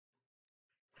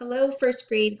Hello, first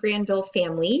grade Granville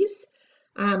families.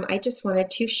 I just wanted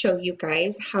to show you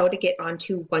guys how to get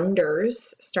onto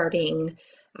Wonders starting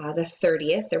the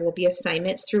 30th. There will be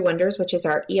assignments through Wonders, which is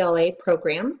our ELA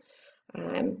program.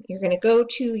 You're going to go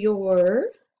to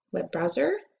your web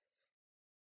browser,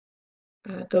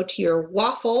 go to your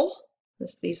waffle.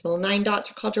 These little 9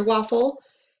 dots are called your waffle.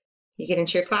 You get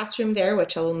into your classroom there,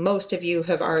 which most of you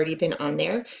have already been on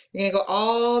there. You're going to go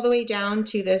all the way down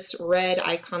to this red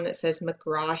icon that says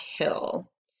McGraw-Hill.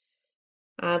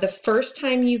 The first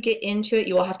time you get into it,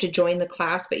 you will have to join the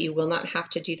class, but you will not have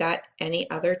to do that any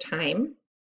other time.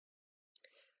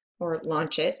 Or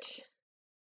launch it.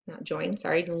 Not join,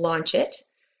 sorry, launch it.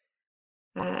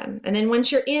 And then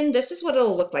once you're in, this is what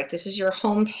it'll look like. This is your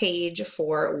home page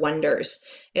for Wonders.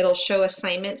 It'll show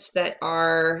assignments that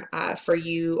are for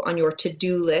you on your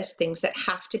to-do list, things that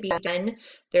have to be done.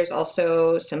 There's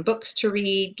also some books to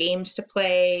read, games to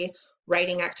play,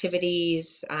 writing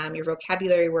activities, your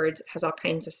vocabulary words. It has all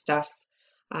kinds of stuff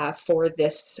for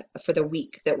the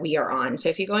week that we are on. So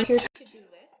if you go into your to-do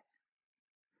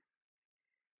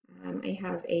list, I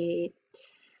have a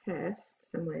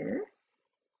test somewhere.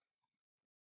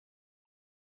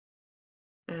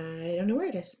 I don't know where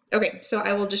it is. Okay, so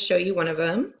I will just show you one of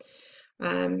them.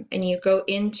 And you go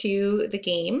into the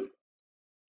game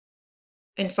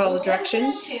and follow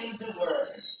directions.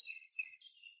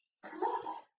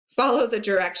 Follow the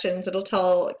directions. It'll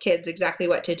tell kids exactly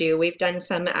what to do. We've done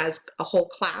some as a whole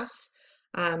class,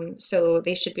 so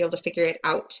they should be able to figure it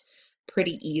out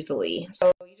pretty easily. So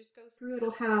you just go through,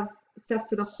 it'll have stuff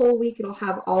for the whole week. It'll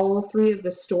have all 3 of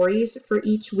the stories for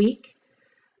each week.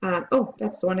 Oh,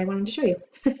 that's the one I wanted to show you.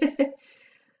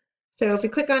 So if we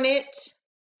click on it,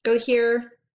 go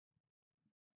here.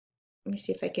 Let me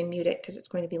see if I can mute it because it's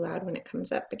going to be loud when it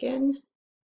comes up again.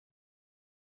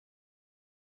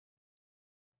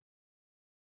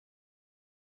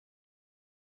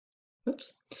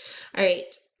 Oops. All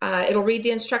right. It'll read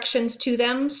the instructions to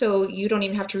them, so you don't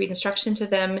even have to read instruction to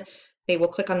them. They will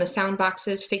click on the sound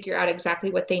boxes, figure out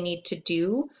exactly what they need to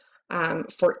do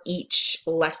for each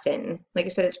lesson. Like I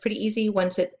said, it's pretty easy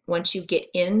once you get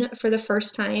in for the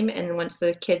first time and once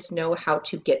the kids know how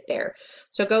to get there.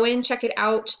 So go in, check it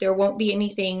out. There won't be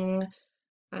anything,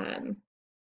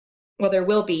 well, there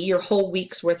will be your whole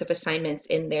week's worth of assignments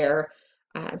in there,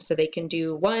 so they can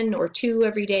do 1 or 2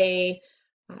 every day,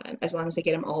 as long as they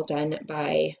get them all done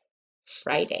by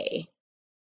Friday.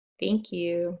 Thank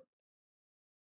you.